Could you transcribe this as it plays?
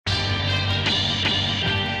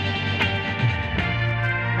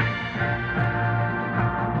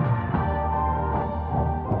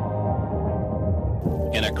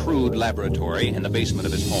crude laboratory in the basement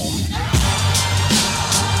of his home.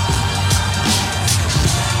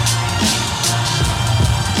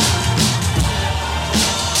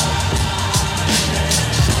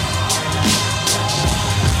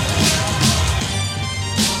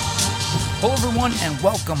 Hello everyone and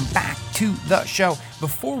welcome back to the show.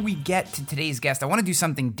 Before we get to today's guest, I want to do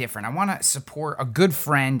something different. I want to support a good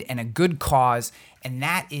friend and a good cause, and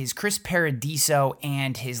that is Chris Paradiso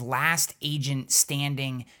and his Last Agent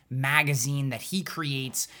Standing magazine that he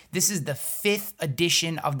creates. This is the 5th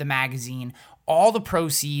edition of the magazine. All the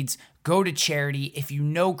proceeds go to charity. If you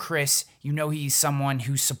know Chris, you know he's someone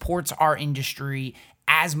who supports our industry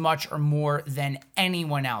as much or more than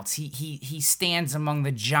anyone else. He stands among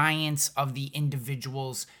the giants of the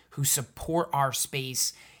individuals who support our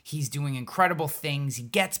space. He's doing incredible things. He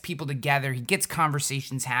gets people together. He gets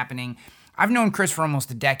conversations happening. I've known Chris for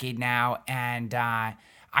almost a decade now, and I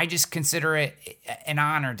just consider it an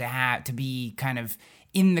honor to be kind of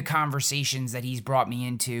in the conversations that he's brought me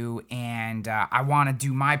into, and I want to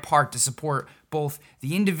do my part to support both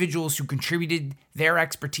the individuals who contributed their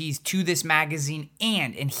expertise to this magazine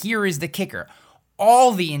and here is the kicker,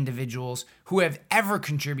 all the individuals who have ever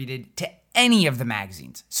contributed to any of the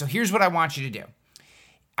magazines. So here's what I want you to do.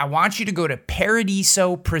 I want you to go to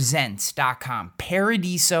paradisopresents.com,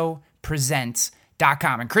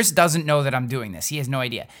 paradisopresents.com. And Chris doesn't know that I'm doing this. He has no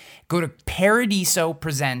idea. Go to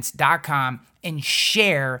paradisopresents.com and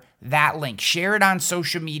share that link. Share it on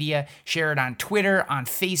social media, share it on Twitter, on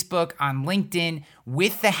Facebook, on LinkedIn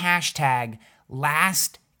with the hashtag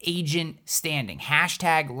Last Agent Standing.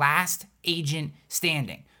 Hashtag Last Agent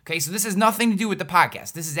Standing. Okay, so this has nothing to do with the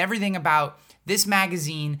podcast. This is everything about this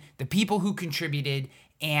magazine, the people who contributed,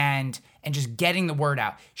 and just getting the word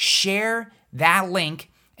out. Share that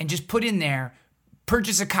link and just put in there,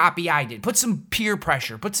 purchase a copy I did. Put some peer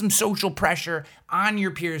pressure, put some social pressure on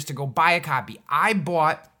your peers to go buy a copy. I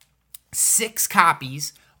bought 6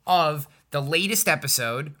 copies of the latest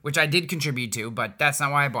episode, which I did contribute to, but that's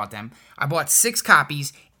not why I bought them. I bought 6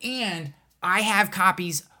 copies, and I have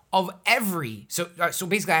copies of every. So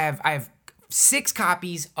basically, I have 6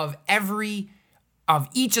 copies of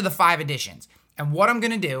each of the 5 editions. And what I'm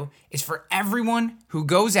gonna do is for everyone who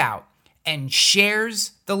goes out and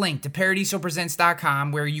shares the link to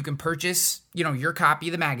paradisopresents.com where you can purchase, your copy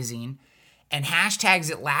of the magazine and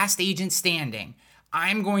hashtags it Last Agent Standing,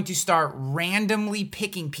 I'm going to start randomly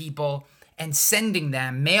picking people and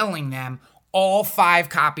mailing them all 5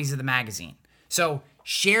 copies of the magazine. So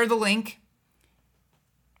share the link,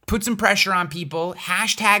 put some pressure on people,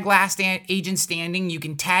 hashtag Last Agent Standing. You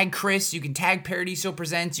can tag Chris, you can tag Paradiso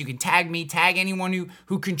Presents, you can tag me, tag anyone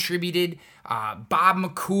who contributed. Bob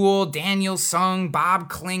McCool, Daniel Sung, Bob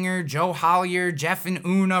Klinger, Joe Hollier, Jeff and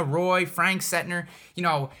Una, Roy, Frank Setner,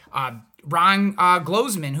 Ron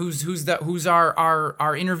Glozman, who's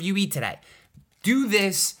our interviewee today. Do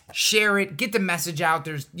this, share it, get the message out.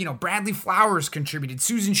 There's, Bradley Flowers contributed,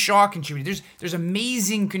 Susan Shaw contributed. There's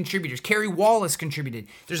amazing contributors. Carrie Wallace contributed.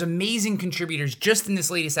 There's amazing contributors just in this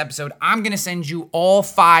latest episode. I'm going to send you all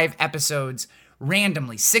 5 episodes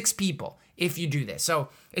randomly, 6 people, if you do this. So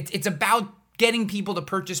it's about getting people to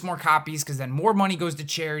purchase more copies because then more money goes to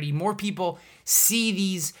charity. More people see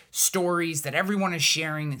these stories that everyone is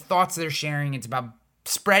sharing, the thoughts they're sharing. It's about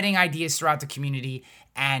spreading ideas throughout the community,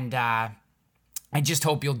 and I just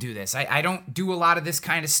hope you'll do this. I don't do a lot of this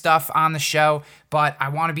kind of stuff on the show, but I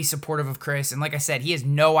want to be supportive of Chris. And like I said, he has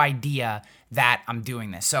no idea that I'm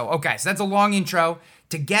doing this. So that's a long intro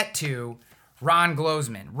to get to Ron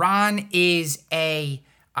Glozman. Ron is a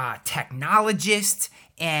technologist,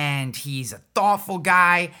 and he's a thoughtful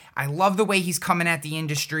guy. I love the way he's coming at the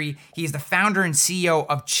industry. He's the founder and CEO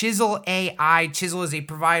of Chisel AI. Chisel is a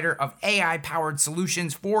provider of AI-powered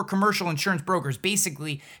solutions for commercial insurance brokers.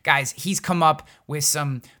 Basically, guys, he's come up with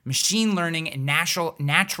some machine learning and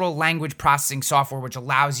natural language processing software, which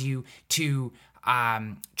allows you to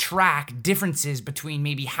track differences between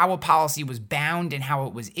maybe how a policy was bound and how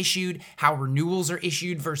it was issued, how renewals are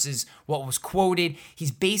issued versus what was quoted. He's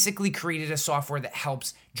basically created a software that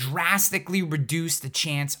helps drastically reduce the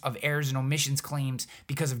chance of errors and omissions claims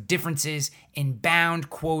because of differences in bound,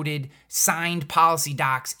 quoted, signed policy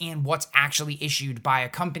docs and what's actually issued by a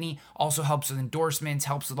company. Also helps with endorsements,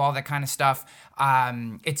 helps with all that kind of stuff.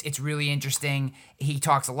 It's really interesting. He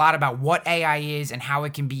talks a lot about what AI is and how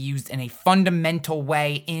it can be used in a fundamental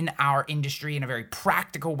way in our industry, in a very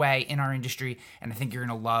practical way in our industry, and I think you're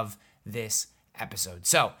going to love this episode.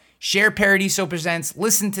 So share Paradiso Presents,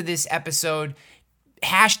 listen to this episode,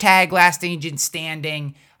 hashtag Last Agent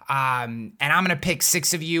Standing, and I'm going to pick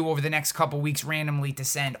 6 of you over the next couple weeks randomly to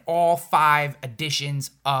send all 5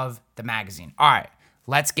 editions of the magazine. All right,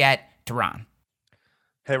 let's get to Ron.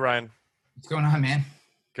 Hey, Ryan. What's going on, man?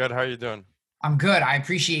 Good. How are you doing? I'm good. I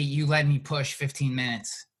appreciate you letting me push 15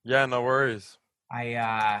 minutes. Yeah, no worries.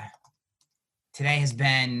 Today has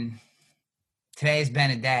been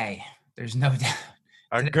a day. There's no doubt.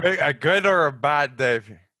 A good or a bad day?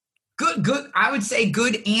 Good. I would say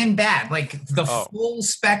good and bad, like the full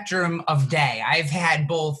spectrum of day. I've had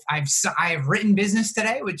both. I've written business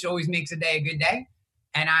today, which always makes a day a good day,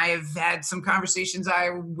 and I've had some conversations I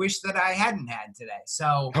wish that I hadn't had today.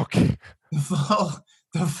 So okay, the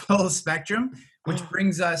full spectrum, which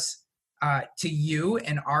brings us to you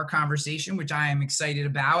and our conversation, which I am excited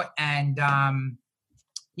about, and I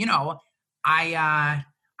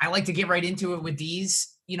like to get right into it with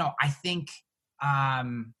these. I think.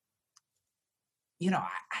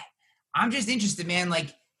 I'm just interested, man.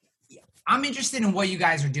 Like, I'm interested in what you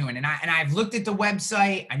guys are doing. And I've looked at the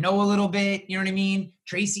website. I know a little bit, you know what I mean?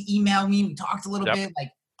 Tracy emailed me. We talked a little bit.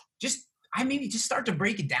 Like, maybe just start to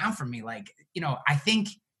break it down for me. Like, I think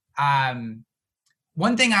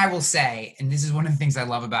one thing I will say, and this is one of the things I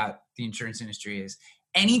love about the insurance industry, is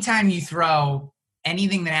anytime you throw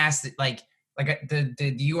anything that has to,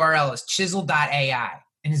 the URL is chisel.ai.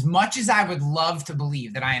 And as much as I would love to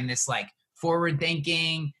believe that I am this like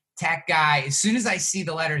forward-thinking tech guy, as soon as I see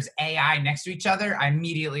the letters AI next to each other, I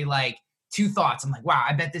immediately like two thoughts. I'm like, wow,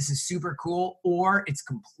 I bet this is super cool, or it's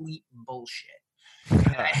complete bullshit.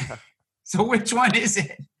 So which one is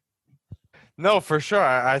it? No, for sure.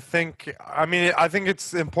 I think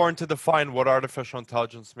it's important to define what artificial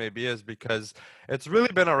intelligence maybe is, because it's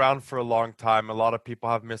really been around for a long time. A lot of people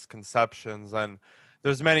have misconceptions, and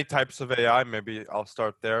there's many types of AI. Maybe I'll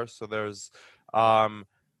start there. So there's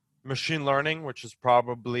machine learning, which is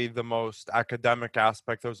probably the most academic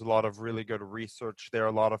aspect. There's a lot of really good research there.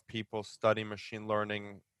 A lot of people study machine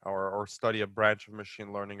learning or study a branch of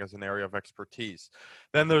machine learning as an area of expertise.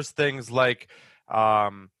 Then there's things like,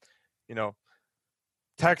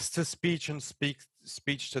 text to speech and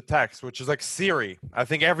speech to text, which is like Siri. I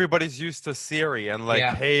think everybody's used to Siri and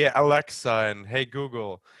Hey Alexa and Hey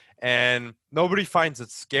Google. And nobody finds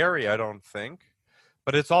it scary, I don't think.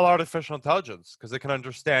 But it's all artificial intelligence because it can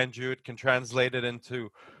understand you. It can translate it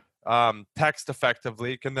into text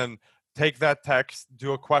effectively. It can then take that text,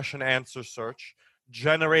 do a question answer search,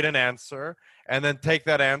 generate an answer, and then take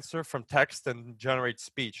that answer from text and generate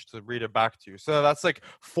speech to read it back to you. So that's like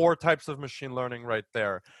 4 types of machine learning right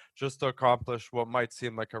there, just to accomplish what might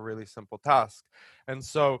seem like a really simple task. And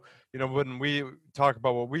so, when we talk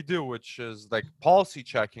about what we do, which is like policy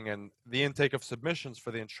checking and the intake of submissions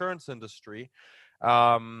for the insurance industry,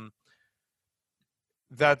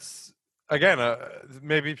 that's again,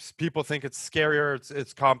 maybe people think it's scarier,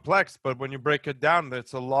 it's complex, but when you break it down,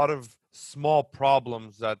 it's a lot of small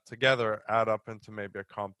problems that together add up into maybe a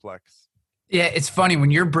complex. Yeah, it's funny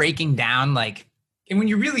when you're breaking down, and when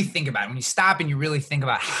you really think about it, when you stop and you really think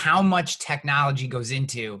about how much technology goes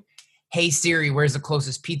into, hey Siri, where's the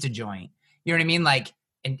closest pizza joint? You know what I mean? Like,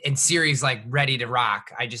 and Siri's like ready to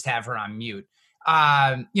rock. I just have her on mute.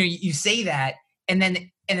 You say that, and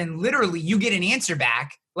then literally you get an answer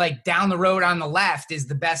back, like down the road on the left is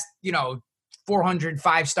the best, 400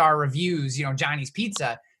 5-star reviews, Johnny's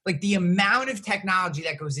Pizza. Like the amount of technology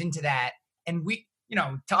that goes into that. And we,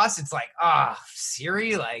 to us, it's like,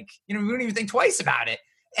 Siri, like, we don't even think twice about it.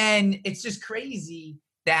 And it's just crazy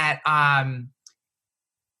that, then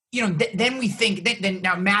we think then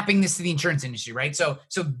now mapping this to the insurance industry, right? So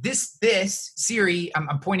this Siri,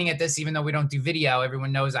 I'm pointing at this, even though we don't do video,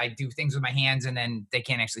 everyone knows I do things with my hands and then they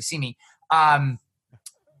can't actually see me.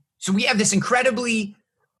 So we have this incredibly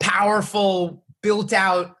powerful, built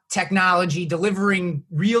out technology delivering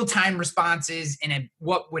real-time responses in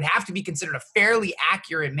what would have to be considered a fairly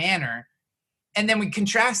accurate manner. And then we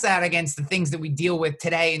contrast that against the things that we deal with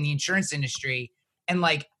today in the insurance industry. And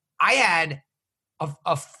like, I had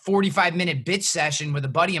a 45-minute bitch session with a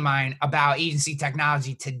buddy of mine about agency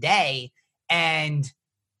technology today. And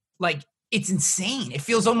like, it's insane. It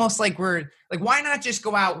feels almost like we're like, why not just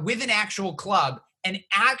go out with an actual club and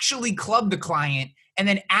actually club the client and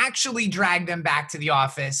then actually drag them back to the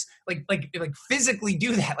office, like physically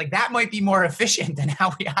do that. Like that might be more efficient than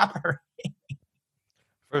how we operate.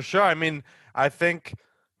 For sure. I mean, I think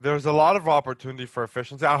there's a lot of opportunity for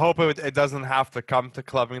efficiency. I hope it doesn't have to come to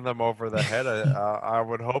clubbing them over the head. I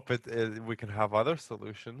would hope we can have other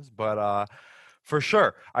solutions, but for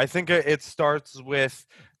sure, I think it starts with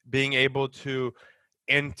being able to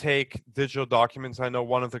intake digital documents. I know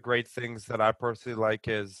one of the great things that I personally like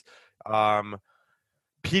is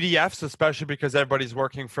PDFs, especially because everybody's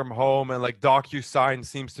working from home, and like DocuSign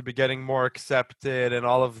seems to be getting more accepted, and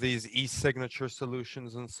all of these e-signature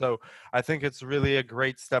solutions. And so I think it's really a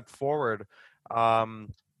great step forward.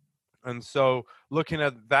 And so looking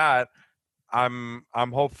at that, I'm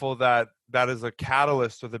hopeful that that is a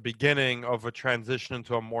catalyst or the beginning of a transition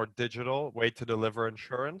into a more digital way to deliver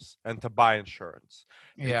insurance and to buy insurance.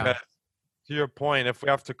 Yeah. Because to your point, if we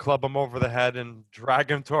have to club them over the head and drag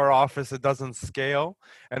them to our office, it doesn't scale,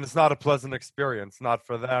 and it's not a pleasant experience, not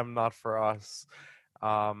for them, not for us.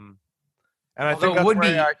 And I think Although that's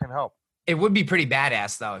where I can help. it would be pretty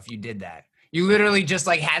badass though if you did that. You literally just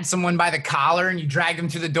like had someone by the collar and you dragged them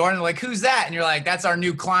to the door and they're like, "Who's that?" And you're like, "That's our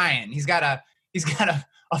new client. He's got a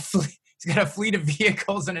fleet of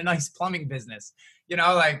vehicles and a nice plumbing business." You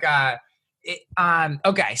know, like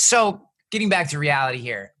okay. So getting back to reality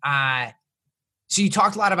here. So you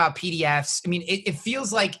talked a lot about PDFs. I mean, it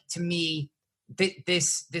feels like to me that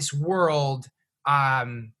this world,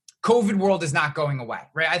 COVID world is not going away,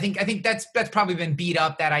 right? I think that's probably been beat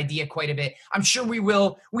up, that idea, quite a bit. I'm sure we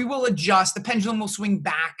will adjust. The pendulum will swing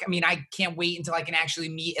back. I mean, I can't wait until I can actually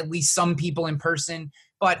meet at least some people in person.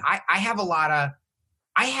 But I have a lot of,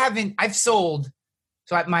 I've sold.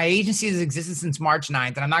 So my agency has existed since March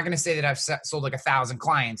 9th, and I'm not going to say that I've sold like 1,000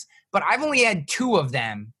 clients, but I've only had 2 of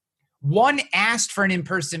them. One asked for an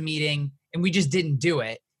in-person meeting, and we just didn't do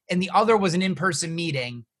it. And the other was an in-person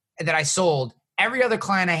meeting that I sold. Every other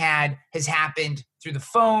client I had has happened through the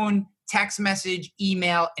phone, text message,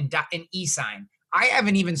 email, and e-sign. I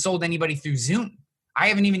haven't even sold anybody through Zoom. I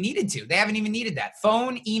haven't even needed to. They haven't even needed that.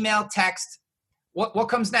 Phone, email, text. What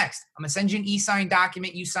comes next? I'm going to send you an e-sign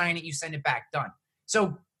document. You sign it. You send it back. Done.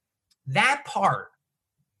 So that part,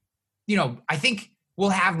 you know, I think we'll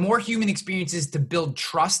have more human experiences to build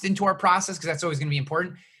trust into our process, because that's always going to be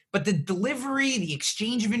important. But the delivery, the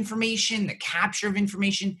exchange of information, the capture of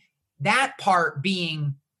information, that part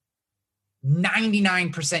being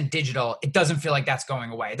 99% digital, it doesn't feel like that's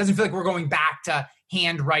going away. It doesn't feel like we're going back to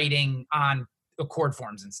handwriting on Accord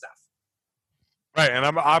forms and stuff. Right, and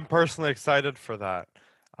I'm personally excited for that.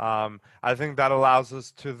 I think that allows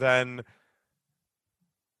us to then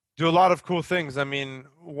do a lot of cool things. I mean,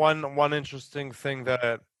 one interesting thing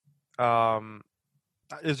that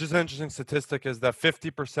is just an interesting statistic is that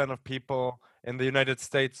 50% of people in the United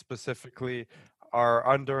States specifically are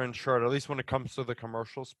underinsured, at least when it comes to the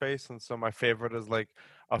commercial space. And so my favorite is like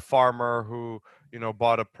a farmer who, you know,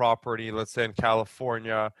 bought a property, let's say in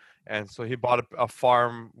California. And so he bought a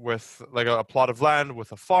farm with like a plot of land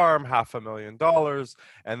with a farm, $500,000.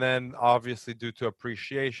 And then obviously due to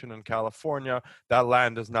appreciation in California, that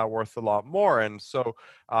land is now worth a lot more. And so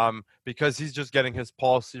because he's just getting his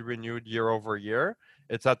policy renewed year over year,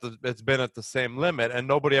 it's been at the same limit, and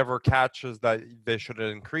nobody ever catches that they should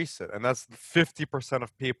increase it. And that's 50%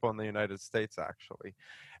 of people in the United States, actually.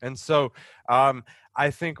 And so I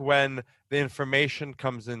think when the information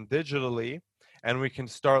comes in digitally, and we can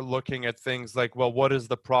start looking at things like, well, what is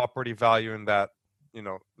the property value in that, you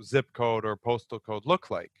know, zip code or postal code look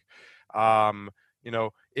like? You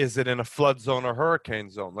know, is it in a flood zone or hurricane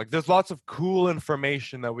zone? Like, there's lots of cool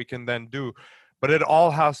information that we can then do. But it all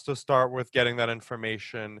has to start with getting that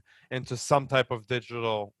information into some type of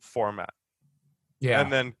digital format. Yeah.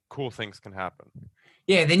 And then cool things can happen.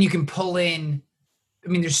 Yeah, then you can pull in, I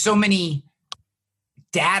mean, there's so many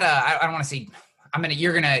data. I don't want to say,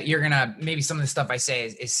 you're gonna, maybe some of the stuff I say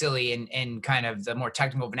is silly and kind of the more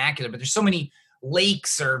technical vernacular, but there's so many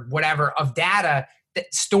lakes or whatever of data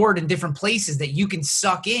that stored in different places that you can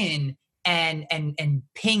suck in and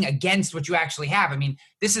ping against what you actually have. I mean,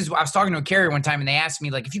 I was talking to a carrier one time and they asked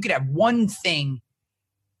me, like, if you could have one thing,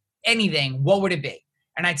 anything, what would it be?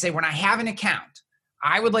 And I'd say, when I have an account,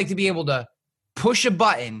 I would like to be able to push a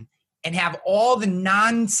button and have all the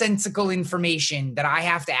nonsensical information that I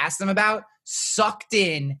have to ask them about sucked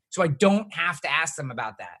in, so I don't have to ask them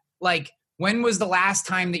about that. Like, when was the last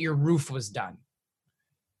time that your roof was done?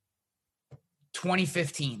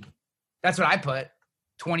 2015. That's what I put.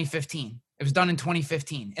 2015. It was done in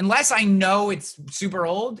 2015. Unless I know it's super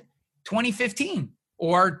old, 2015.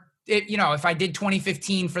 Or, if I did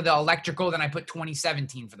 2015 for the electrical, then I put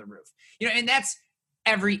 2017 for the roof. And that's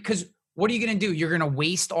because what are you going to do? You're going to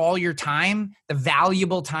waste all your time, the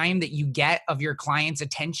valuable time that you get of your client's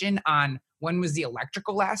attention on when was the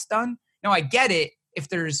electrical last done? Now, I get it. If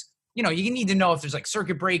there's, you need to know if there's like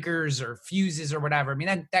circuit breakers or fuses or whatever. I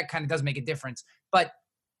mean, that kind of does make a difference. But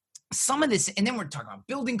some of this, and then we're talking about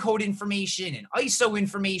building code information and ISO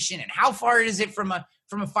information and how far is it from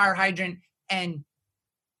a fire hydrant. And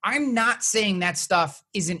I'm not saying that stuff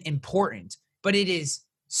isn't important, but it is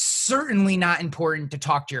certainly not important to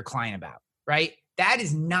talk to your client about, right? that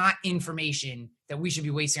is not information that we should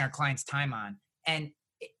be wasting our clients' time on. And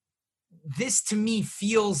this to me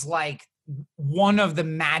feels like one of the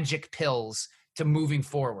magic pills to moving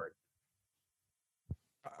forward.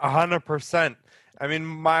 100%. I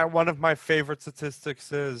mean, one of my favorite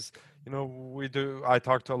statistics is, I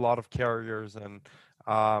talk to a lot of carriers, and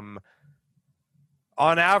on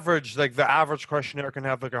average, like the average questionnaire can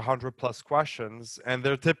have like 100+ questions, and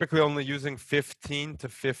they're typically only using 15 to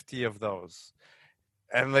 50 of those.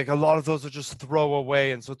 And like a lot of those are just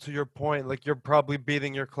throwaway. And so to your point, like you're probably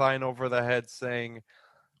beating your client over the head saying,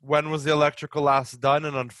 when was the electrical last done?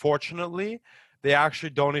 And unfortunately, they actually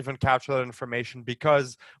don't even capture that information,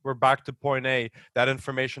 because we're back to point A. That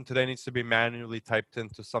information today needs to be manually typed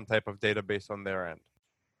into some type of database on their end.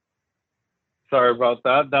 Sorry about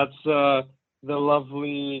that. That's the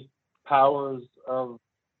lovely powers of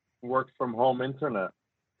work from home internet.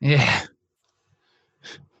 Yeah.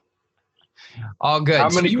 All good. How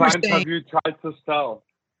many clients have you tried to sell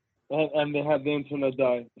and they had the internet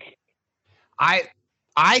die?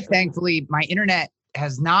 I thankfully, my internet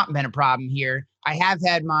has not been a problem here. I have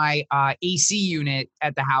had my AC unit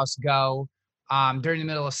at the house go during the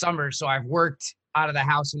middle of summer. So I've worked out of the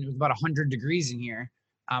house when it was about 100 degrees in here.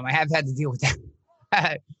 I have had to deal with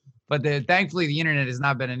that. But thankfully, the internet has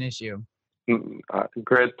not been an issue.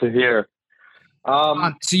 Great to hear.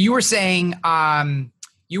 So you were saying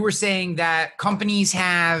that companies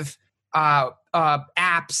have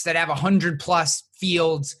apps that have 100+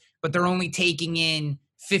 fields, but they're only taking in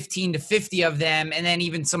 15 to 50 of them. And then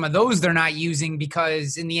even some of those they're not using,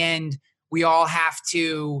 because in the end, we all have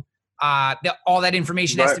to, all that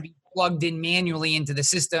information has to be plugged in manually into the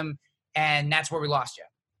system. And that's where we lost you.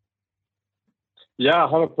 Yeah,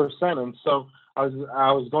 100%. And so I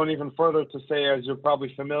was going even further to say, as you're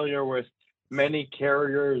probably familiar with, many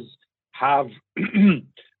carriers have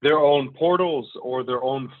their own portals or their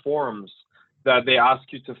own forms that they ask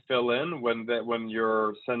you to fill in when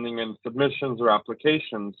you're sending in submissions or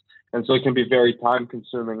applications. And so it can be very time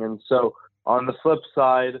consuming. And so on the flip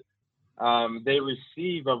side, they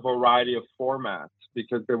receive a variety of formats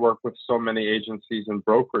because they work with so many agencies and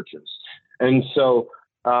brokerages. And so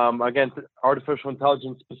again, artificial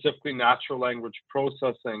intelligence, specifically natural language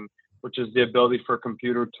processing, which is the ability for a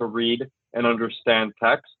computer to read and understand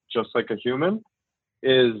text just like a human,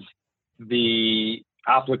 is the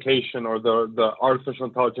application or the artificial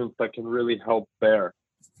intelligence that can really help there.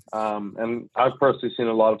 And I've personally seen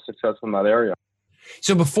a lot of success in that area.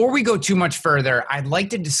 So before we go too much further, I'd like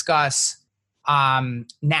to discuss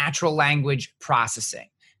natural language processing,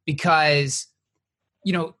 because,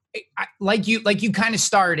 like you kind of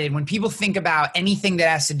started, when people think about anything that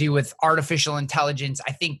has to do with artificial intelligence,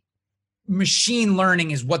 I think machine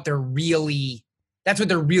learning is what they're really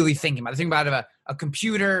thinking about. They're thinking about a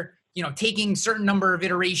computer, taking certain number of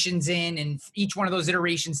iterations in, and each one of those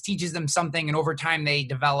iterations teaches them something. And over time they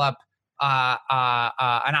develop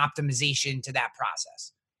an optimization to that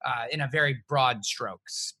process in a very broad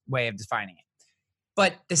strokes way of defining it.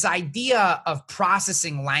 But this idea of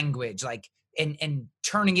processing language, like, and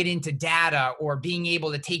turning it into data, or being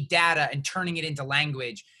able to take data and turning it into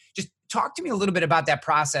language, just talk to me a little bit about that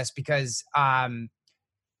process, because, I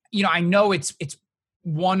know it's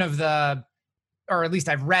one of the, or at least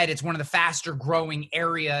I've read, it's one of the faster growing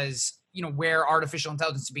areas, where artificial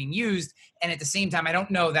intelligence is being used. And at the same time, I don't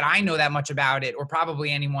know that I know that much about it, or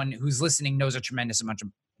probably anyone who's listening knows a tremendous amount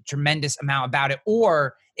about it,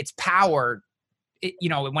 or its power,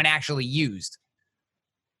 when actually used.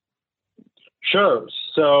 Sure.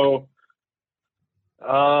 So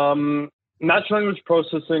natural language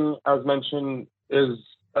processing, as mentioned, is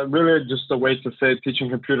really just a way to say teaching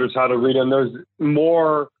computers how to read. And there's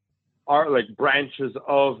more branches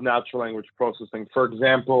of natural language processing. For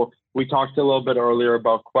example, we talked a little bit earlier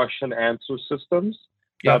about question answer systems.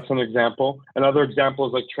 Yep. That's an example. Another example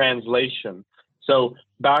is like translation. So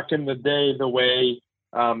back in the day, the way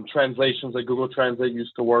translations like Google Translate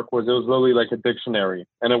used to work was, it was really like a dictionary,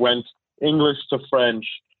 and it went English to French,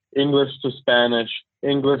 English to Spanish,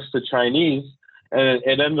 English to Chinese, and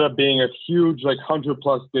it ended up being a huge, like 100+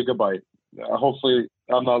 gigabyte. Hopefully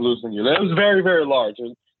I'm not losing you. It was very, very large,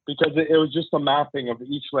 because it was just a mapping of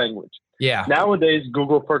each language. Yeah. Nowadays,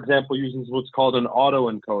 Google, for example, uses what's called an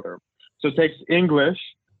autoencoder. So it takes English,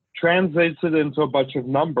 translates it into a bunch of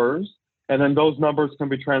numbers, and then those numbers can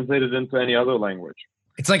be translated into any other language.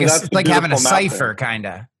 It's like it's like having a cipher, kind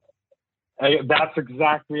of. That's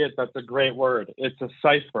exactly it. That's a great word. It's a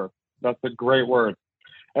cipher. That's a great word.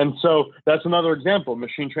 And so that's another example,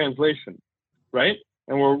 machine translation, right?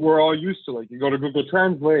 And we're all used to, like, you go to Google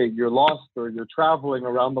Translate, you're lost or you're traveling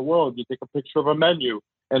around the world, you take a picture of a menu,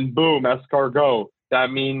 and boom, escargot.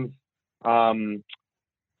 That means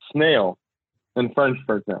snail in French,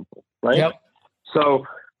 for example, right? Yep. So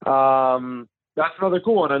that's another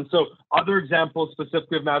cool one. And so other examples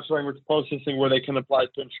specifically of natural language processing where they can apply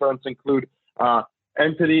to insurance include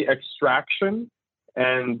entity extraction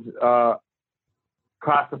and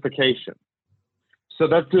classification. So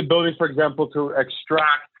that's the ability, for example, to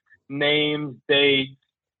extract names, dates,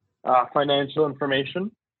 financial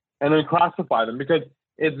information, and then classify them. Because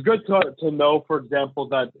it's good to know, for example,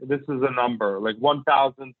 that this is a number, like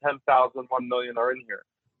 1,000, 10,000, 1 million are in here.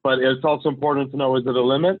 But it's also important to know, is it a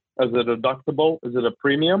limit? Is it a deductible? Is it a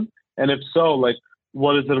premium? And if so, like,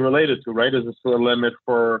 what is it related to, right? Is this a limit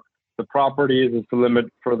for the property? Is this a limit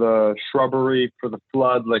for the shrubbery, for the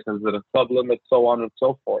flood? Like, is it a sublimit, so on and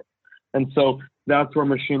so forth? And so that's where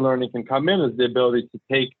machine learning can come in, is the ability to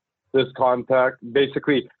take this contact.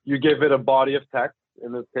 Basically, you give it a body of text.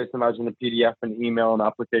 In this case, imagine a PDF, an email, an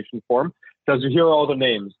application form. Tells you, here are all the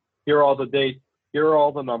names, here are all the dates, here are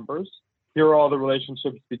all the numbers, here are all the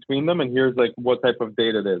relationships between them, and here's like what type of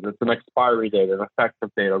date it is. It's an expiry date, an effective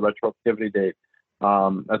date, a retroactivity date,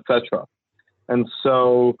 etc. And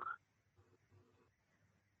so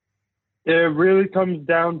it really comes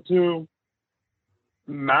down to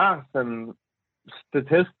math and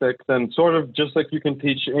statistics, and sort of just like you can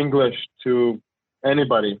teach English to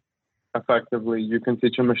anybody effectively, you can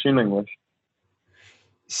teach a machine English.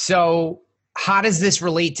 So how does this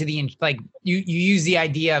relate to the, like, you use the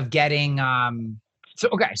idea of getting, so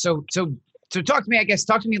talk to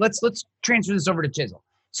me, let's transfer this over to Chisel.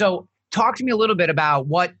 So talk to me a little bit about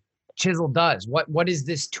what Chisel does. What is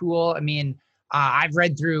this tool? I mean, I've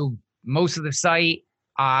read through most of the site.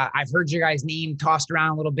 I've heard your guys' name tossed around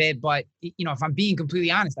a little bit, but if I'm being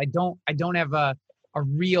completely honest, I don't have a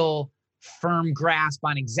real firm grasp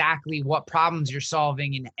on exactly what problems you're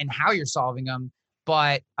solving and how you're solving them.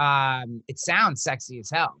 But it sounds sexy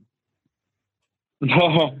as hell.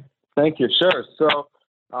 Thank you. Sure. So,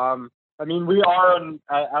 I mean, we are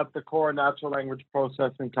at the core a natural language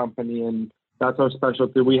processing company, and that's our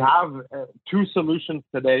specialty. We have two solutions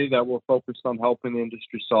today that we're focused on helping the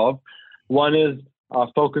industry solve. One is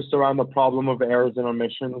focused around the problem of errors and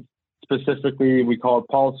omissions. Specifically, we call it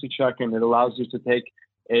policy check, and it allows you to take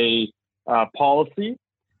a policy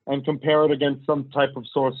and compare it against some type of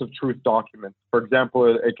source of truth document. For example,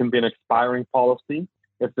 it can be an expiring policy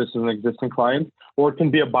if this is an existing client, or it can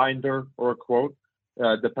be a binder or a quote,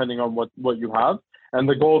 depending on what you have. And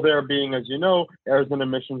the goal there being, as you know, errors and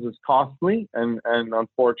omissions is costly and an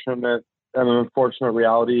unfortunate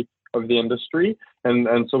reality of the industry.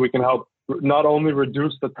 And so we can help not only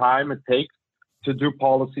reduce the time it takes to do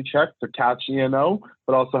policy checks to catch E&O,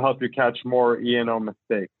 but also help you catch more E&O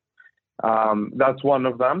mistakes. That's one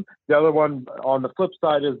of them. The other one on the flip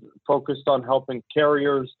side is focused on helping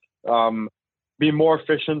carriers be more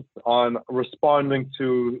efficient on responding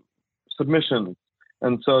to submissions.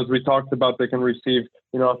 And so as we talked about, they can receive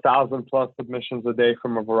 1,000+ submissions a day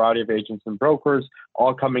from a variety of agents and brokers,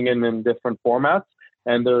 all coming in different formats.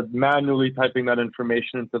 And they're manually typing that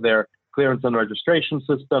information into their clearance and registration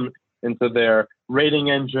system, into their rating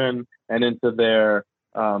engine, and into their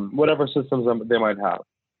whatever systems they might have.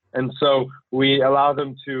 And so we allow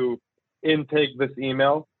them to intake this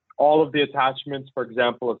email, all of the attachments, for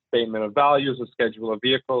example, a statement of values, a schedule of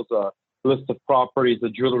vehicles, a list of properties, a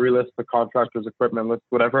jewelry list, a contractor's equipment list,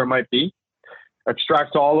 whatever it might be.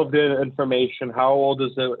 Extract all of the information. How old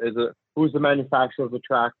is it? Who's the manufacturer of the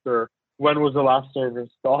tractor? When was the last service?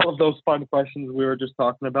 All of those fun questions we were just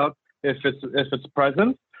talking about. If it's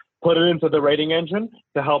present, put it into the rating engine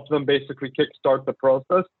to help them basically kickstart the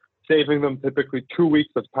process, saving them typically 2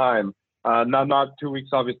 weeks of time. Not 2 weeks,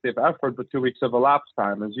 obviously, of effort, but 2 weeks of elapsed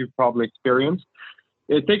time, as you've probably experienced.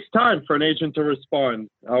 It takes time for an agent to respond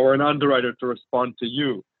or an underwriter to respond to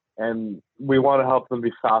you, and we want to help them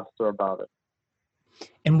be faster about it.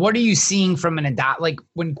 And what are you seeing from like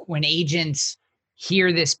when agents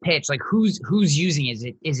hear this pitch? Like who's using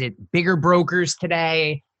it? Is it bigger brokers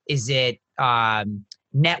today? Is it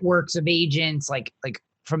networks of agents? Like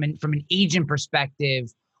from an agent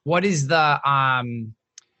perspective, what is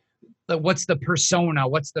what's the persona?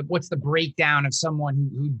 What's the breakdown of someone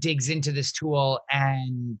who digs into this tool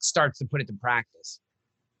and starts to put it to practice?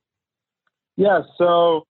 Yeah,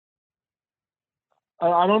 so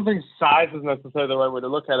I don't think size is necessarily the right way to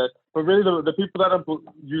look at it, but really the people that are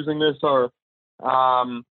using this are,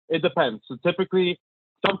 it depends. So typically,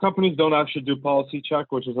 some companies don't actually do policy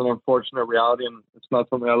check, which is an unfortunate reality, and it's not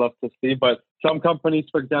something I love to see. But some companies,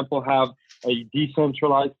 for example, have a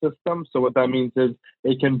decentralized system. So what that means is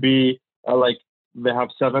it can be like they have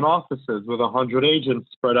 7 offices with 100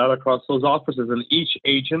 agents spread out across those offices, and each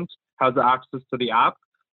agent has access to the app,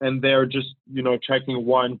 and they're just, checking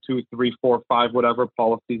 1, 2, 3, 4, 5, whatever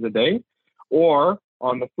policies a day. Or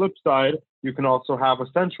on the flip side, you can also have a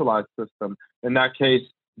centralized system. In that case,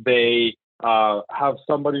 they have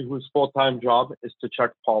somebody whose full-time job is to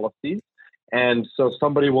check policies. And so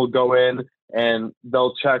somebody will go in and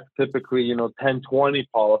they'll check typically, 10, 20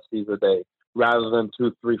 policies a day rather than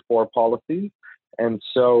 2, 3, 4 policies. And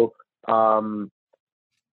so, as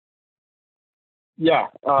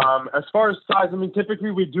far as size, I mean,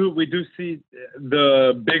 typically we do see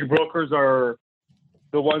the big brokers are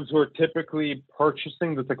the ones who are typically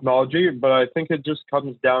purchasing the technology, but I think it just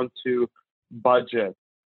comes down to budget.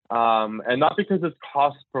 And not because it's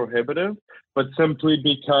cost prohibitive, but simply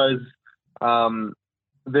because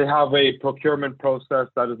they have a procurement process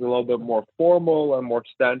that is a little bit more formal and more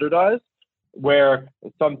standardized, where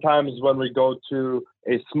sometimes when we go to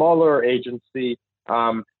a smaller agency,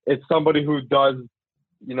 it's somebody who does,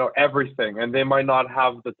 everything, and they might not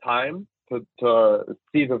have the time to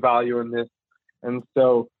see the value in this. And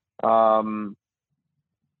so all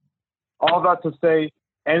that to say,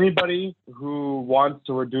 anybody who wants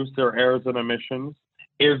to reduce their errors and emissions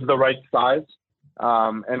is the right size.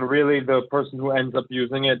 And really the person who ends up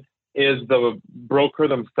using it is the broker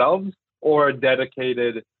themselves or a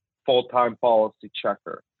dedicated full-time policy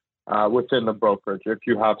checker within the brokerage, if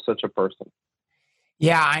you have such a person.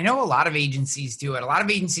 Yeah, I know a lot of agencies do it. A lot of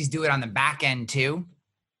agencies do it on the back end too.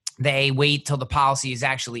 They wait till the policy is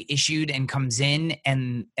actually issued and comes in,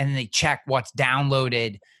 and they check what's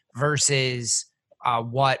downloaded versus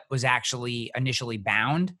what was actually initially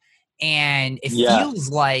bound. And it feels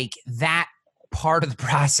like that part of the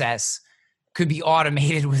process could be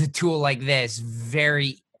automated with a tool like this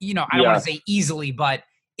very, I don't want to say easily, but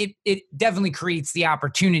it definitely creates the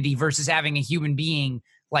opportunity versus having a human being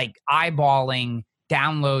like eyeballing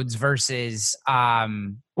downloads versus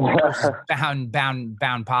bound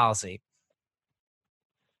policy.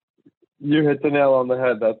 You hit the nail on the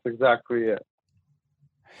head. That's exactly it.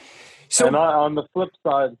 So, and on the flip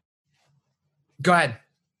side, go ahead.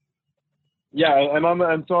 Yeah,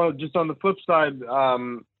 and so just on the flip side,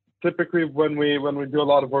 typically when we do a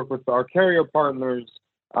lot of work with our carrier partners,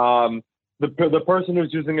 the person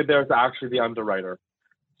who's using it there is actually the underwriter.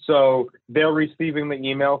 So they're receiving the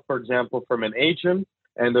email, for example, from an agent,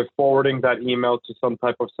 and they're forwarding that email to some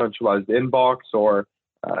type of centralized inbox, or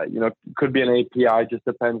could be an API, just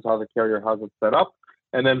depends how the carrier has it set up.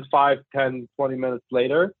 And then 5, 10, 20 minutes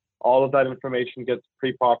later, all of that information gets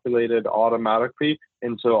pre-populated automatically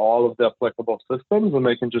into all of the applicable systems, and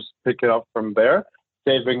they can just pick it up from there,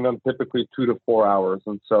 saving them typically 2 to 4 hours.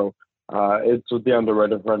 And so it's the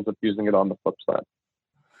underwriter who ends up using it on the flip side.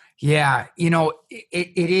 Yeah,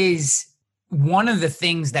 it is one of the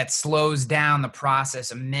things that slows down the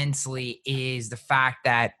process immensely is the fact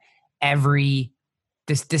that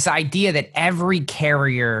this idea that every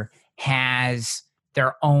carrier has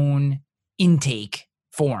their own intake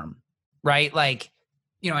form, right? Like,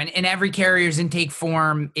 and every carrier's intake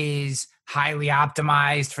form is highly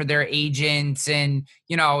optimized for their agents, and,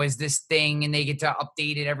 is this thing, and they get to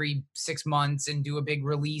update it every 6 months and do a big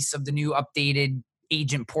release of the new updated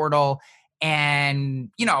agent portal.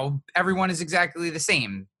 And, everyone is exactly the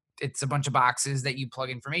same. It's a bunch of boxes that you plug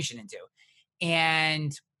information into.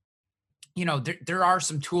 And, there are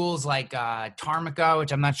some tools like Tarmica,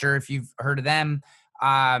 which I'm not sure if you've heard of them,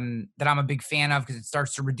 that I'm a big fan of because it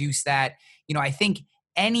starts to reduce that. I think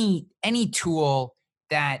any tool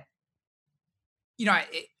that,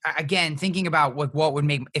 again, thinking about what would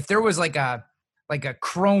make, if there was like a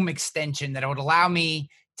Chrome extension that would allow me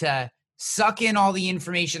to suck in all the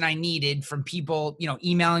information I needed from people,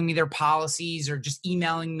 emailing me their policies or just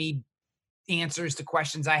emailing me answers to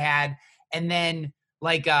questions I had. And then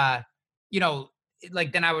then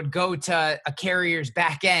I would go to a carrier's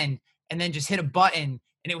back end and then just hit a button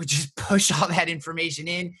and it would just push all that information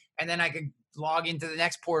in. And then I could log into the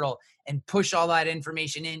next portal and push all that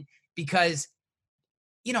information in, because,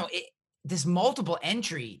 this multiple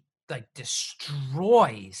entry like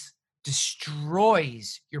destroys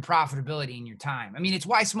your profitability and your time. I mean, it's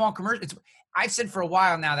why small commercial, I've said for a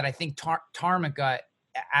while now that I think Tarmica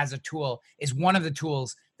as a tool is one of the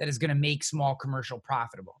tools that is going to make small commercial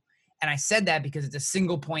profitable. And I said that because it's a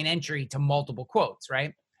single point entry to multiple quotes,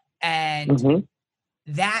 right? And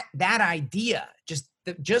that idea, just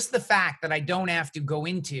the fact that I don't have to go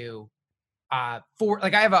into I'll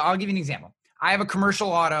give you an example. I have a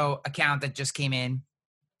commercial auto account that just came in.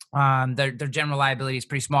 Their general liability is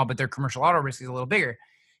pretty small, but their commercial auto risk is a little bigger.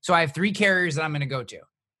 So I have 3 carriers that I'm going to go to.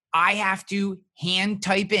 I have to hand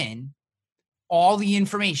type in all the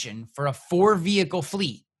information for a 4-vehicle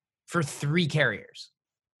fleet for 3 carriers.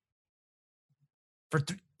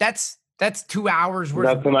 That's 2 hours worth.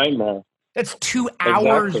 That's a nightmare. That's 2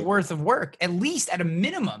 hours worth of work, at least at a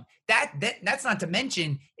minimum. That's not to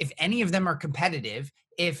mention if any of them are competitive.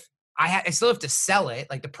 If I still have to sell it,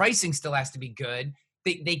 like the pricing still has to be good.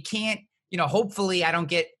 They can't, hopefully I don't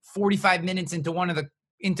get 45 minutes into one of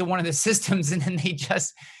the systems and then they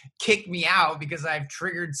just kick me out because I've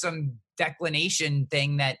triggered some declination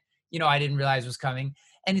thing that, I didn't realize was coming.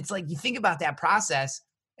 And it's like, you think about that process.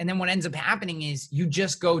 And then what ends up happening is you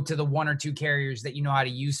just go to the 1 or 2 carriers that you know how to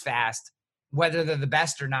use fast. Whether they're the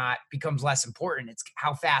best or not becomes less important. It's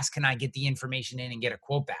how fast can I get the information in and get a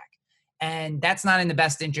quote back? And that's not in the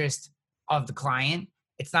best interest of the client.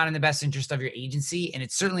 It's not in the best interest of your agency. And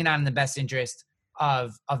it's certainly not in the best interest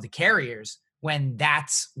of the carriers when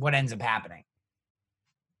that's what ends up happening.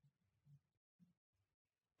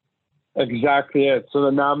 Exactly it. So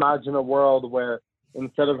then now imagine a world where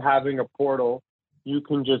instead of having a portal, you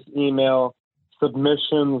can just email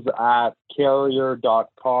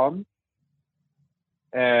submissions@carrier.com.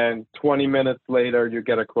 And 20 minutes later, you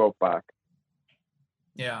get a quote back.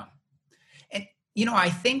 Yeah. And, I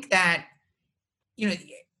think that, and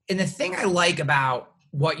the thing I like about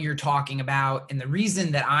what you're talking about and the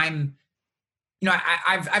reason that I'm,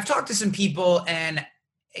 I've talked to some people and,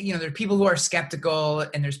 there are people who are skeptical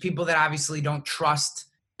and there's people that obviously don't trust,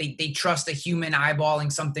 they trust a human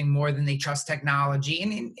eyeballing something more than they trust technology.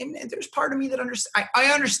 And there's part of me that I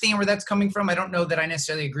understand where that's coming from. I don't know that I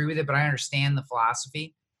necessarily agree with it, but I understand the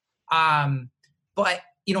philosophy. But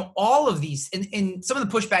all of these and some of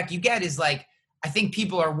the pushback you get is like, I think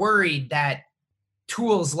people are worried that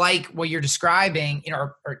tools like what you're describing,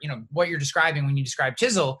 or what you're describing when you describe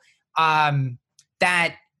Chisel,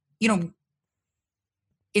 that,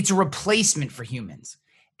 it's a replacement for humans.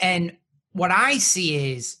 And what I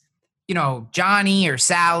see is, Johnny or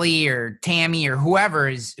Sally or Tammy or whoever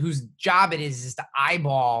whose job it is to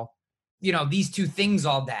eyeball, these 2 things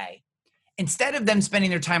all day. Instead of them spending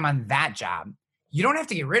their time on that job, you don't have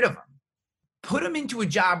to get rid of them. Put them into a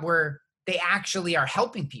job where they actually are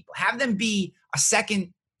helping people. Have them be a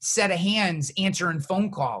second set of hands answering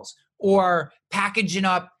phone calls or packaging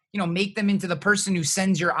up, make them into the person who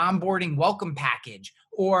sends your onboarding welcome package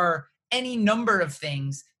or any number of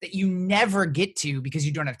things that you never get to because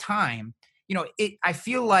you don't have time. I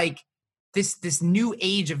feel like this new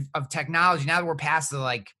age of technology, now that we're past the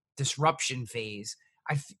like disruption phase,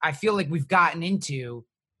 I feel like we've gotten into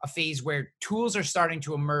a phase where tools are starting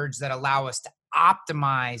to emerge that allow us to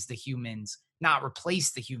optimize the humans, not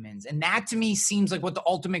replace the humans. And that to me seems like what the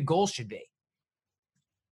ultimate goal should be.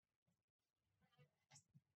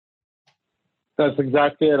 That's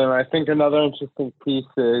exactly it. And I think another interesting piece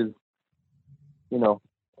is,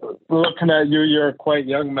 looking at you, you're a quite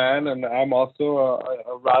young man, and I'm also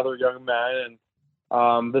a rather young man.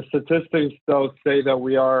 And the statistics, though, say that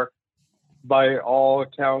we are, by all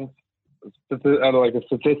accounts, like a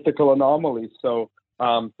statistical anomaly. So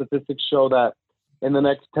statistics show that in the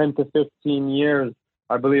next 10 to 15 years,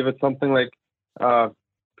 I believe it's something like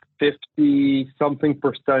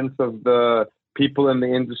 50-something% of the people in the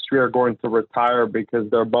industry are going to retire because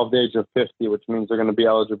they're above the age of 50, which means they're going to be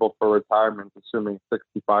eligible for retirement, assuming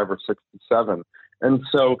 65 or 67. And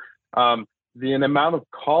so the amount of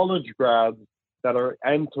college grads that are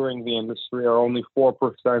entering the industry are only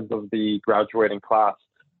 4% of the graduating class.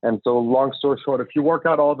 And so long story short, if you work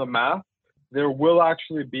out all the math, there will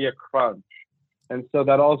actually be a crunch. And so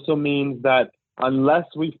that also means that unless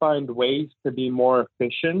we find ways to be more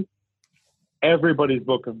efficient, everybody's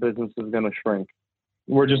book of business is going to shrink.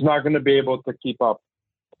 We're just not going to be able to keep up.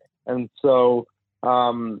 And so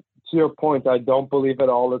to your point, I don't believe at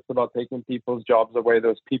all it's about taking people's jobs away.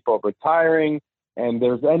 There's people retiring, and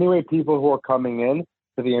there's anyway people who are coming in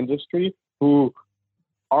to the industry who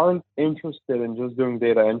aren't interested in just doing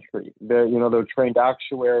data entry. They're trained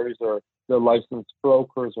actuaries or they're licensed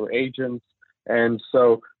brokers or agents. And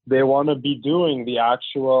so they want to be doing the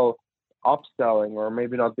actual upselling, or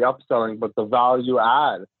maybe not the upselling, but the value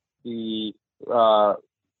add, the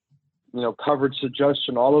coverage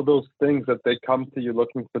suggestion, all of those things that they come to you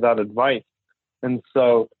looking for that advice. And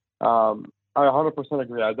so I 100%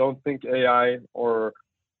 agree. I don't think AI or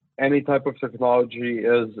any type of technology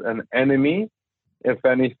is an enemy. If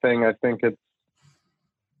anything, I think it's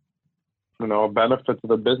a benefit to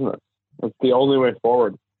the business. It's the only way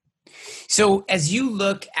forward. So as you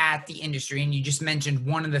look at the industry, and you just mentioned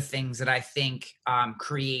one of the things that I think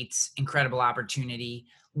creates incredible opportunity,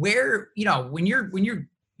 where, when you're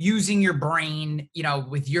using your brain,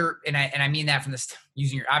 with your, and I mean that from this,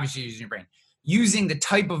 using your brain, using the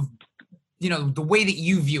type of, the way that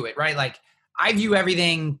you view it, right? Like I view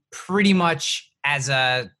everything pretty much as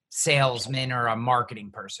a salesman or a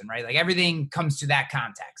marketing person, right? Like everything comes to that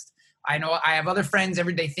context. I know I have other friends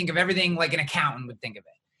they think of everything like an accountant would think of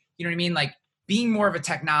it. You know what I mean? Like being more of a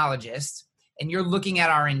technologist, and you're looking at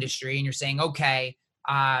our industry and you're saying, okay,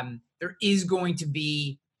 there is going to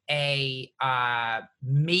be a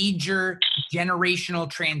major generational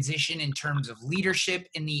transition in terms of leadership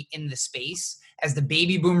in the space. As the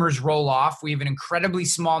baby boomers roll off, we have an incredibly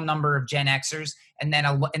small number of Gen Xers, and then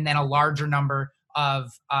a larger number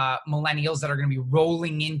of millennials that are going to be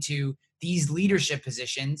rolling into these leadership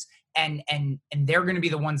positions, and they're going to be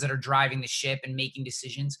the ones that are driving the ship and making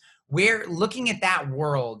decisions. Where, looking at that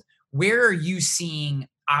world, where are you seeing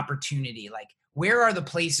opportunity? Like, where are the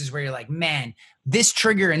places where you're like, man, this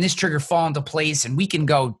trigger and this trigger fall into place, and we can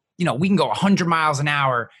go 100 miles an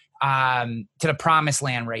hour to the promised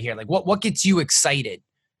land right here? Like, what gets you excited?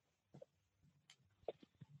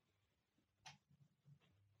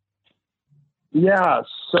 Yeah,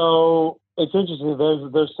 so it's interesting.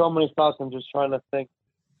 There's so many thoughts. I'm just trying to think.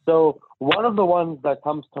 So one of the ones that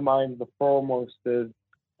comes to mind the foremost is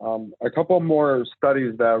a couple more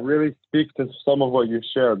studies that really speak to some of what you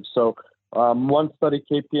shared. So one study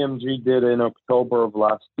KPMG did in October of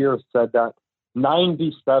last year said that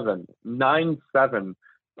 97%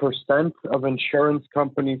 of insurance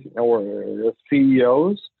companies or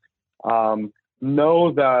CEOs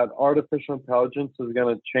know that artificial intelligence is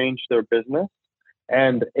going to change their business,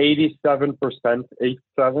 and 87%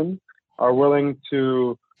 are going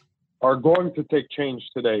to take change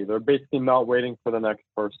today. They're basically not waiting for the next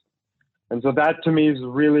person. And so that to me is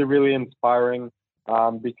really, really inspiring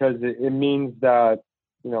because it means that,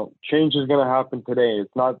 change is going to happen today.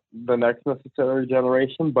 It's not the next necessary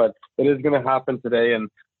generation, but it is going to happen today. And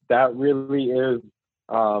that really is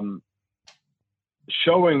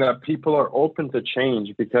showing that people are open to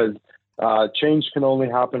change, because change can only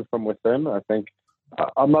happen from within. I think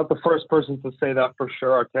I'm not the first person to say that for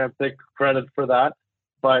sure. I can't take credit for that,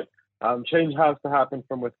 but change has to happen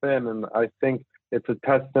from within. And I think it's a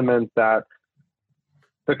testament that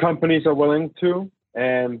the companies are willing to,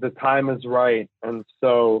 and the time is right. And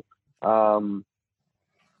so,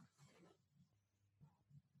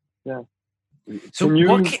 yeah. So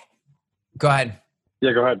go ahead.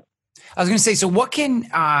 Yeah, go ahead. I was going to say, so what can,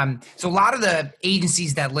 so a lot of the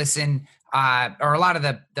agencies that listen, or a lot of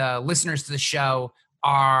the listeners to the show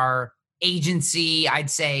are agency, I'd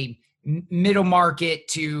say middle market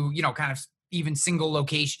to, kind of even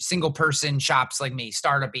single person shops like me,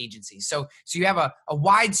 startup agencies. So you have a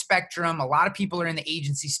wide spectrum. A lot of people are in the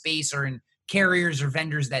agency space or in carriers or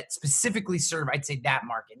vendors that specifically serve, I'd say, that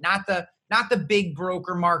market, not the big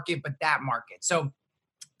broker market, but that market. So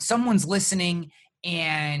someone's listening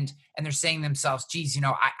and they're saying to themselves, geez,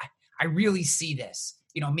 I really see this.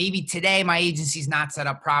 Maybe today my agency's not set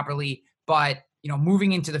up properly, but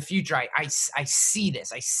moving into the future, I see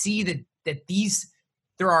this. I see that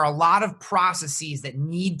there are a lot of processes that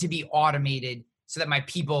need to be automated so that my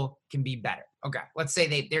people can be better. Okay, let's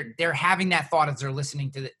say they're having that thought as they're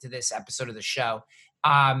listening to this episode of the show.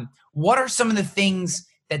 What are some of the things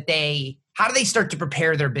that how do they start to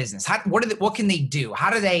prepare their business? What can they do?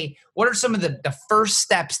 What are some of the first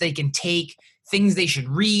steps they can take, things they should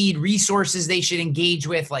read, resources they should engage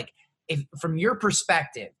with? Like, if from your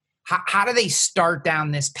perspective, how do they start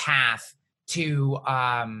down this path to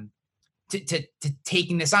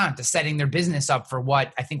taking this on, to setting their business up for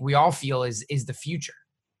what I think we all feel is the future?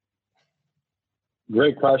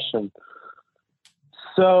 Great question.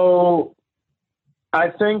 So I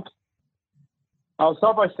think I'll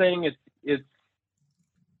start by saying it's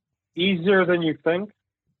easier than you think,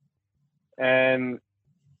 and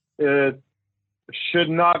it should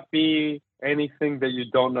not be anything that you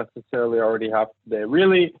don't necessarily already have today.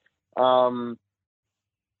 Really, and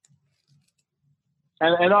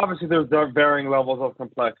obviously there's varying levels of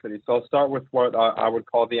complexity. So I'll start with what I would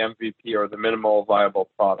call the MVP, or the minimal viable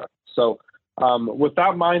product. So with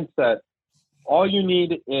that mindset, all you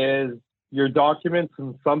need is your documents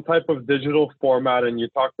in some type of digital format. And you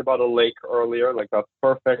talked about a lake earlier, like that's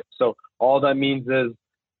perfect. So all that means is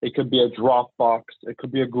it could be a Dropbox, it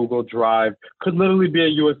could be a Google Drive, could literally be a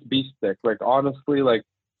USB stick. Like, honestly, like,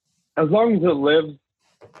 as long as it lives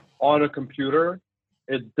on a computer,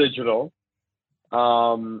 it's digital.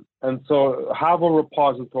 And so have a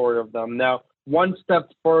repository of them. Now, one step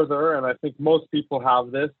further, and I think most people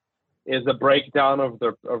have this, is a breakdown of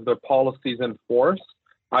their policies in force,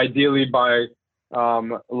 ideally by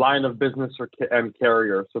line of business and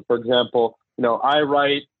carrier. So, for example, I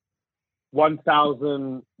write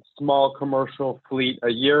 1,000 small commercial fleet a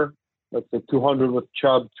year. let's say 200 with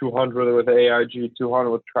Chubb, 200 with AIG, 200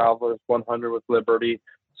 with Travelers, 100 with Liberty,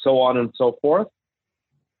 so on and so forth.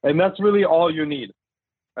 And that's really all you need.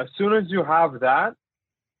 As soon as you have that,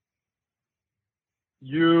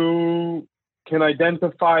 you can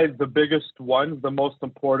identify the biggest ones, the most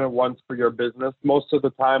important ones for your business. Most of the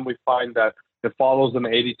time we find that it follows an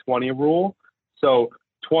 80-20 rule. So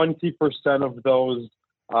 20% of those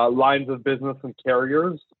lines of business and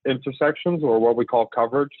carriers intersections, or what we call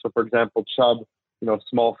coverage. So for example, Chubb,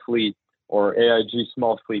 small fleet, or AIG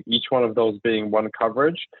small fleet, each one of those being one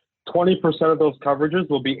coverage. 20% of those coverages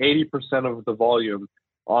will be 80% of the volume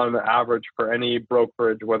on average for any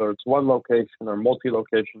brokerage, whether it's one location or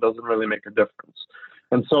multi-location, doesn't really make a difference.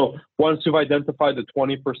 And so once you've identified the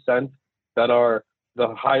 20% that are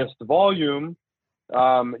the highest volume,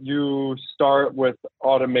 you start with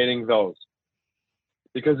automating those.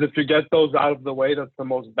 Because if you get those out of the way, that's the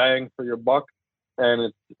most bang for your buck,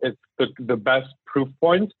 and it's the best proof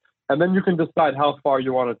point. And then you can decide how far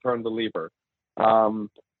you want to turn the lever. Does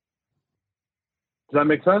that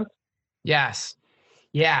make sense? Yes.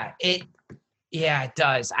 Yeah, it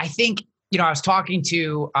does. I think, I was talking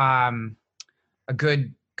to a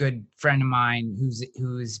good friend of mine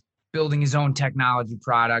who's building his own technology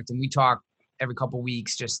product, and we talk every couple of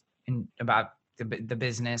weeks just about the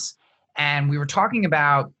business. And we were talking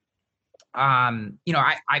about, I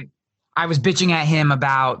was bitching at him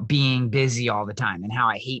about being busy all the time and how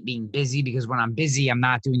I hate being busy, because when I'm busy, I'm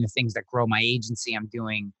not doing the things that grow my agency. I'm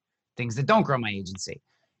doing things that don't grow my agency.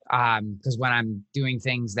 Because when I'm doing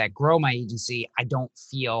things that grow my agency, I don't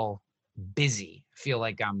feel busy. I feel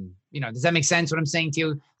like I'm, does that make sense what I'm saying to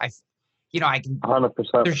you? I can,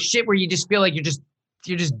 100%. There's shit where you just feel like you're just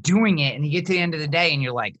doing it, and you get to the end of the day and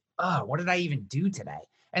you're like, oh, what did I even do today?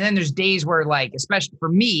 And then there's days where, like, especially for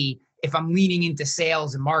me, if I'm leaning into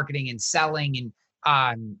sales and marketing and selling, and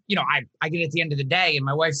I get at the end of the day and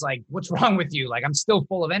my wife's like, what's wrong with you? Like, I'm still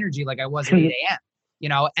full of energy like I was at 8 a.m.,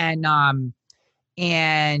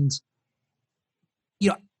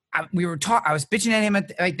 I was bitching at him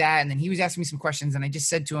like that. And then he was asking me some questions, and I just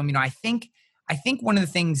said to him, I think one of the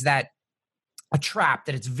things that a trap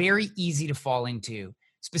that it's very easy to fall into,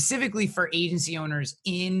 specifically for agency owners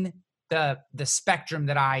in the spectrum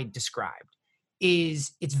that I described,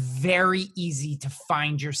 is it's very easy to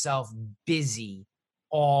find yourself busy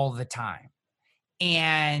all the time.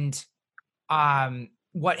 And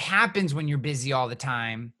what happens when you're busy all the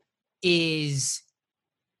time is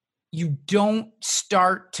you don't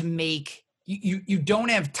start to make, you don't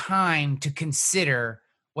have time to consider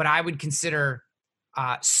what I would consider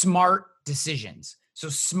smart decisions. So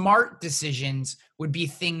smart decisions would be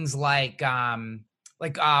things like I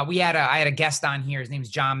had a guest on here. His name's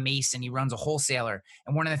John Mason. He runs a wholesaler.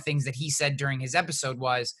 And one of the things that he said during his episode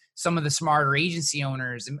was some of the smarter agency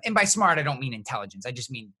owners, and by smart, I don't mean intelligence. I just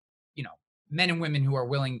mean, men and women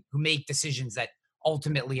who make decisions that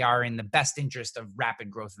ultimately are in the best interest of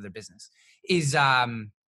rapid growth of their business, is,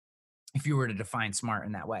 if you were to define smart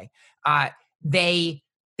in that way, they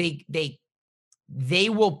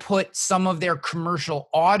will put some of their commercial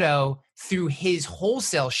auto through his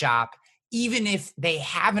wholesale shop, even if they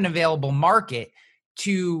have an available market,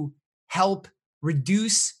 to help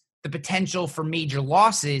reduce the potential for major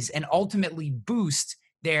losses and ultimately boost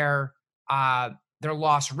their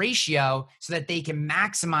loss ratio so that they can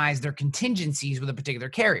maximize their contingencies with a particular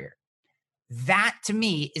carrier. That, to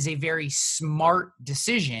me, is a very smart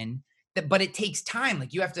decision, but it takes time.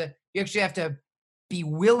 Like, you actually have to be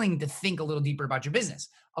willing to think a little deeper about your business.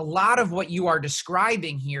 A lot of what you are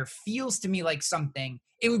describing here feels to me like something,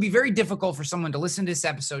 it would be very difficult for someone to listen to this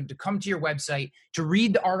episode, to come to your website, to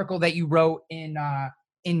read the article that you wrote in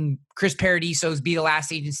Chris Paradiso's Be the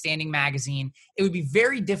Last Agent Standing magazine. It would be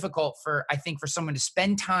very difficult for someone to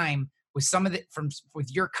spend time with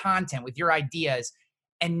with your content, with your ideas,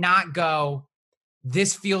 and not go,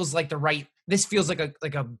 this feels like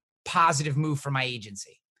a positive move for my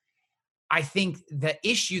agency. I think the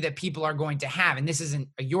issue that people are going to have, and this isn't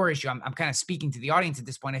your issue, I'm kind of speaking to the audience at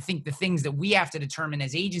this point. I think the things that we have to determine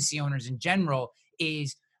as agency owners in general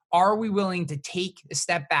is, are we willing to take a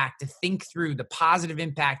step back to think through the positive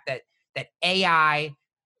impact that AI,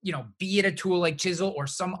 be it a tool like Chisel or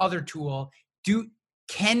some other tool,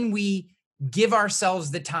 can we give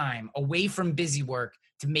ourselves the time away from busy work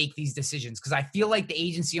to make these decisions? Because I feel like the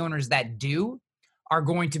agency owners that do are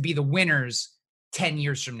going to be the winners 10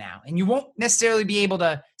 years from now. And you won't necessarily be able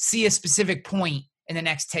to see a specific point in the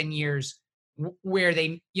next 10 years where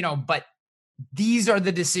they, but these are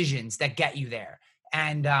the decisions that get you there.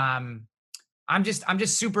 And I'm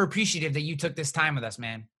just super appreciative that you took this time with us,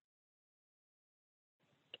 man.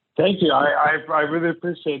 Thank you. I really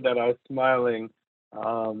appreciate that. I was smiling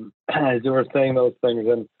as you were saying those things.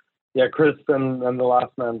 And yeah, Chris and the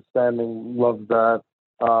Last Man Standing love that.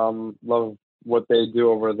 Love what they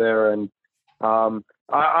do over there. And I'm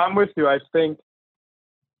with you. I think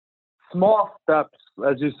small steps,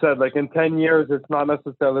 as you said, like in 10 years, it's not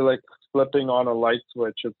necessarily like flipping on a light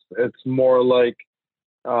switch. It's more like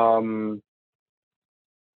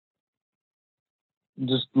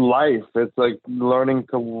just life. It's like learning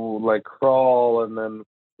to like crawl and then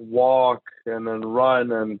walk and then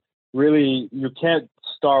run. And really, you can't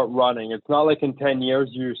start running. It's not like in 10 years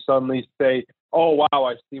you suddenly say, oh, wow,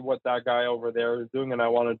 I see what that guy over there is doing and I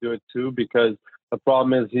want to do it too, because the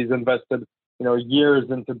problem is he's invested, years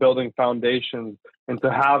into building foundations,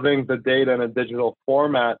 into having the data in a digital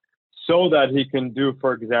format so that he can do,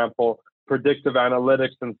 for example, predictive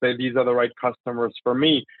analytics and say, these are the right customers for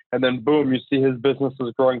me. And then boom, you see his business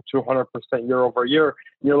is growing 200% year over year.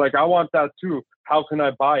 You're like, I want that too. How can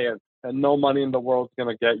I buy it? And no money in the world is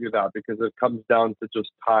going to get you that, because it comes down to just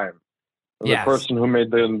time. Yes. The person who made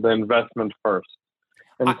the investment first.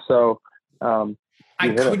 And I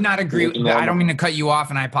could not agree. I don't mean to cut you off,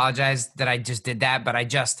 and I apologize that I just did that, but I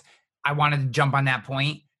wanted to jump on that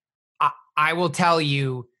point. I will tell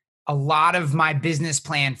you, a lot of my business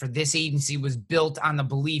plan for this agency was built on the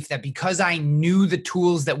belief that because I knew the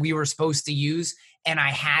tools that we were supposed to use, and I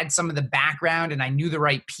had some of the background and I knew the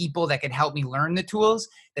right people that could help me learn the tools,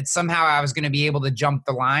 that somehow I was going to be able to jump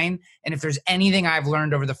the line. And if there's anything I've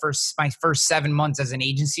learned over my first 7 months as an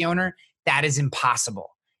agency owner, that is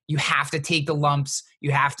impossible. You have to take the lumps.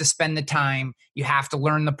 You have to spend the time. You have to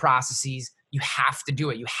learn the processes. You have to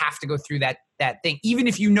do it. You have to go through that thing, even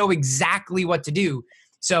if you know exactly what to do.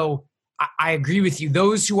 So I agree with you.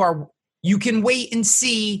 Those you can wait and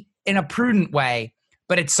see in a prudent way,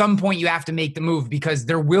 but at some point you have to make the move, because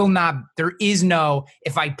there is no,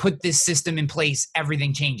 if I put this system in place,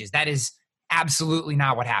 everything changes. That is absolutely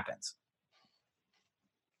not what happens.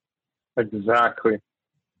 Exactly.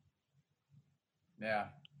 Yeah.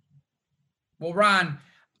 Well, Ron,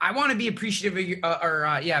 I want to be appreciative of your,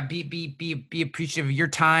 be appreciative of your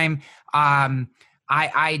time. I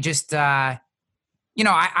just, I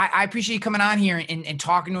appreciate you coming on here and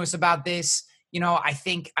talking to us about this. I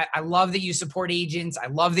think I love that you support agents. I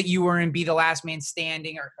love that you were in Be the Last Man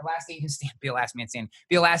Standing, or Last Agent Standing, Be the Last Man Standing,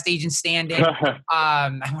 Be the Last Agent Standing.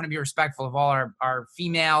 I want to be respectful of all our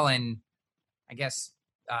female and I guess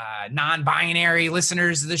non-binary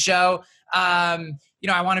listeners of the show. I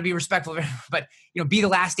want to be respectful of it, but, Be the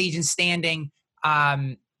Last Agent Standing.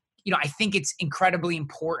 I think it's incredibly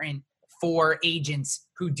important for agents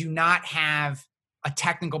who do not have a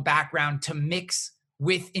technical background to mix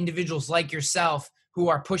with individuals like yourself who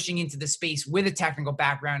are pushing into the space with a technical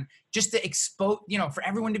background, just to expose, for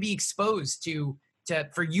everyone to be exposed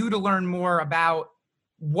for you to learn more about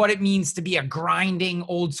what it means to be a grinding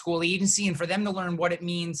old school agency, and for them to learn what it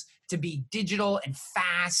means to be digital and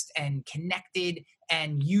fast and connected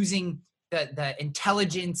and using the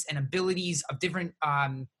intelligence and abilities of different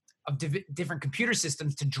computer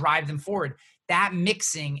systems to drive them forward. That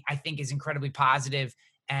mixing, I think, is incredibly positive.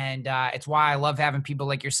 And it's why I love having people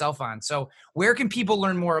like yourself on. So where can people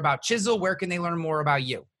learn more about Chisel? Where can they learn more about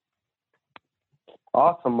you?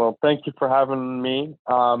 Awesome. Well, thank you for having me.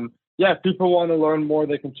 If people want to learn more,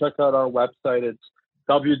 they can check out our website. It's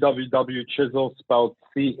www.chisel, spelled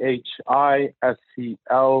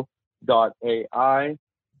CHISCL.ai.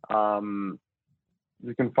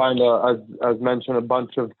 You can find, as mentioned, a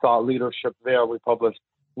bunch of thought leadership there. We publish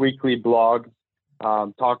weekly blogs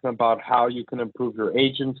talking about how you can improve your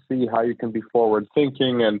agency, how you can be forward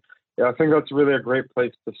thinking. And I think that's really a great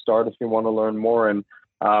place to start if you want to learn more. And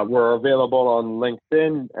we're available on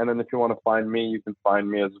LinkedIn. And then if you want to find me, you can find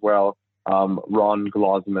me as well, Ron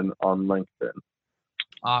Glozman on LinkedIn.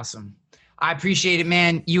 Awesome. I appreciate it,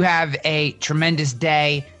 man. You have a tremendous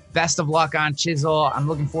day. Best of luck on Chisel. I'm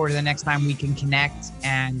looking forward to the next time we can connect.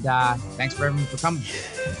 And thanks for everyone for coming.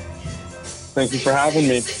 Thank you for having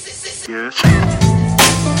me. Yes.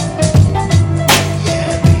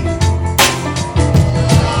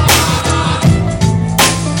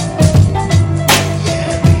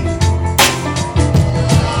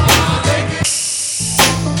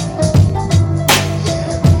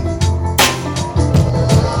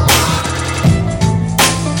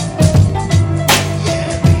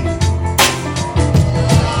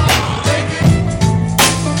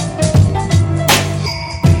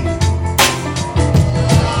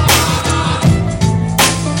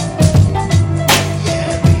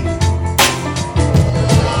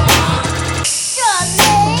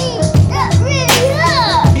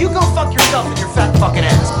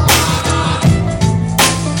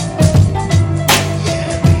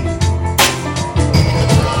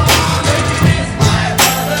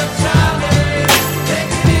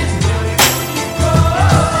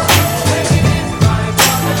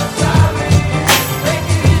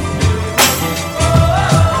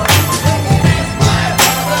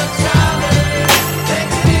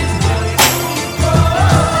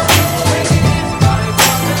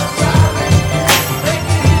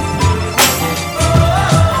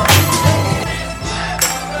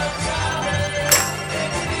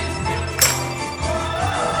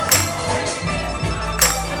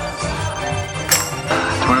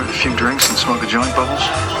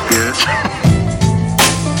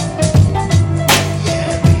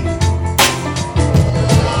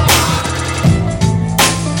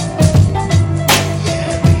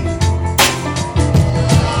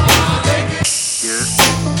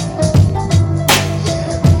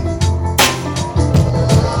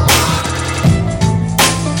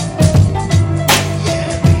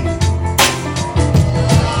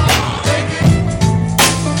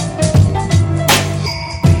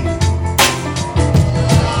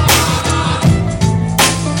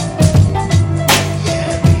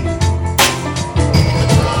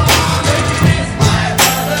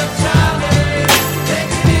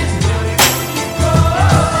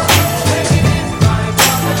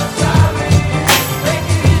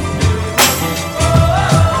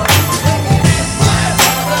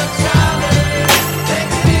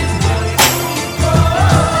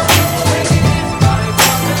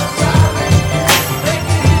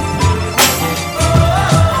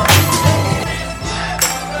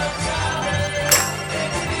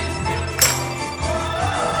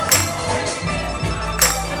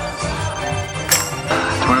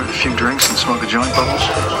 few drinks and smoke a joint, Bubbles?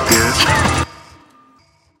 Yes.